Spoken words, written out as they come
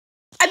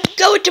I'm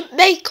going to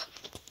make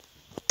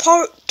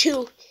part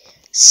 2.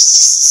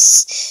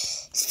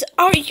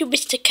 Are you,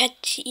 Mr.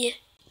 Catchy?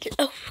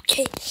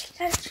 Okay.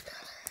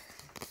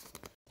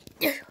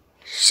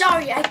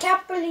 Sorry, I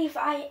can't believe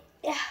I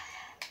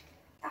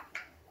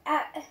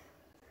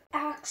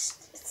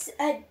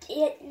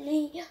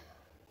accidentally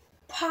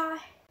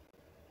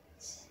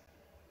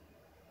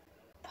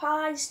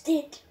paused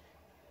it.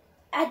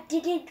 I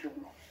didn't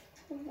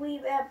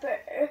remember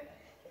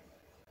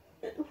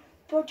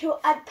but to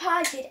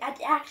unpause it and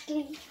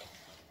actually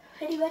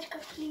pretty much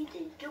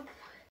completed it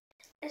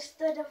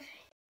instead of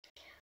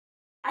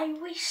I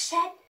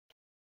reset.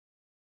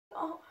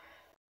 Oh.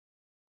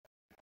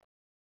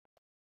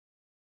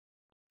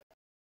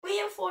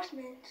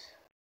 Reinforcements.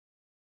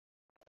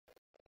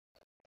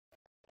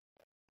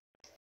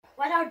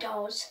 What are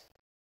those?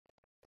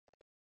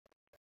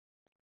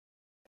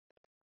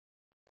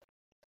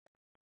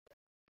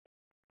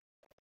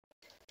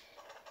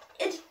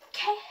 It's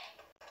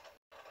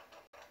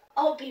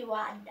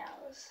Obi-Wan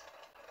knows.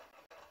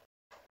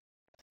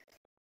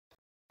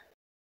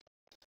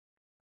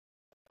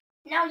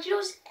 Now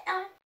use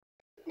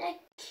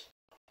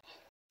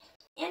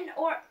in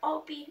or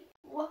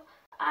Obi-Wan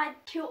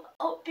to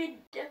open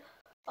the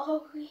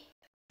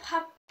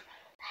pop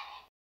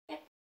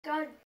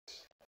gun.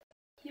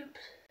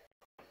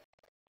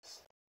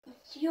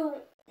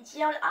 You'll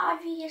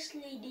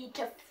obviously need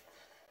to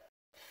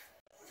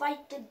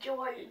fight the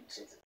droids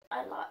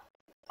a lot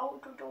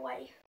out of the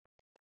way.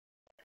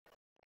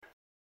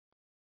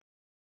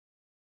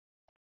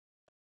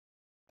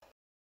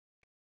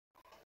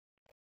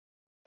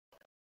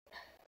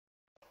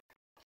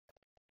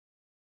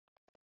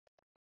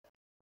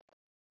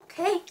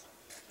 Okay,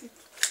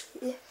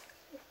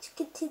 let's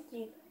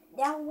continue.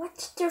 Now,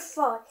 what's their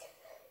fault?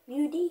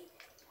 Beauty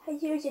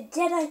has used a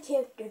Jedi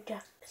character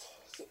to,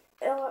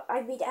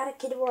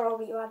 Anakin or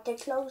Obi-Wan to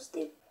close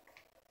them.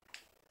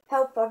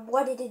 Help them,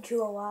 what did it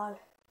do a while?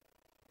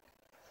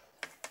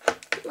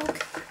 Okay.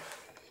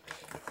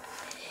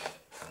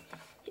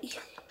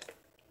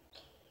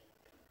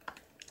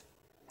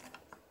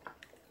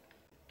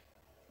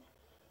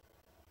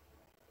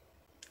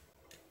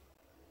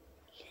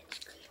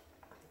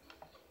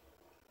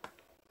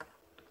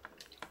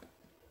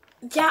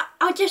 Yeah,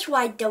 I'll just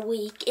write the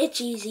week.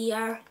 It's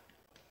easier.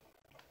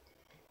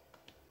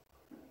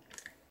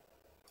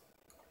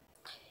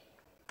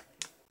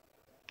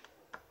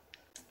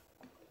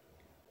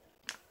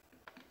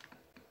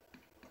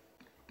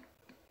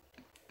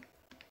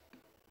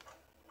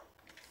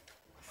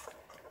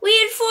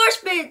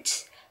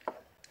 Reinforcements!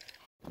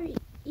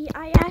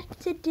 I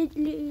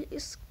accidentally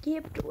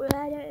skipped but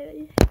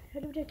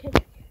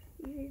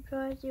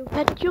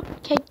you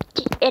can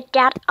get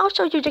that.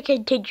 Also, you can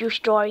continue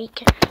story.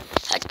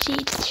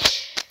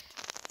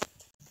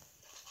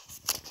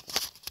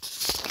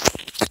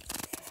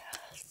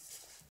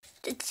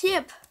 The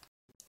tip.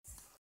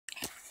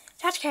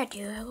 That can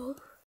do.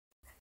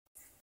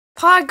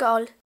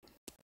 Pargol.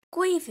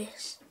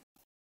 Grievous.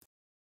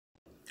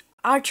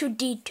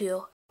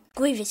 R2D2.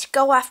 Grievous,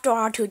 go after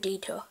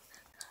R2D2.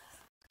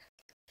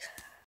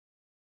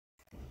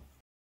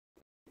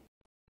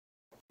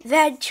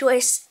 Then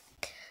twist.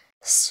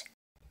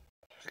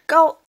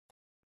 Go.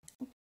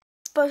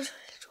 But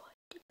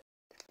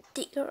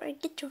get your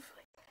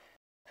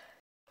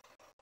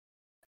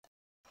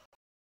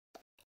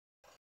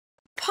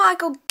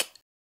Pargol.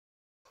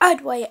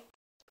 Anyway,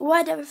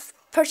 one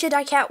person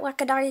I can't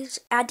recognize,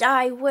 and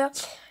I will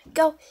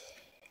go.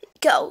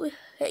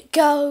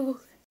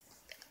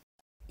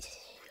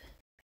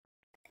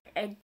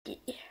 And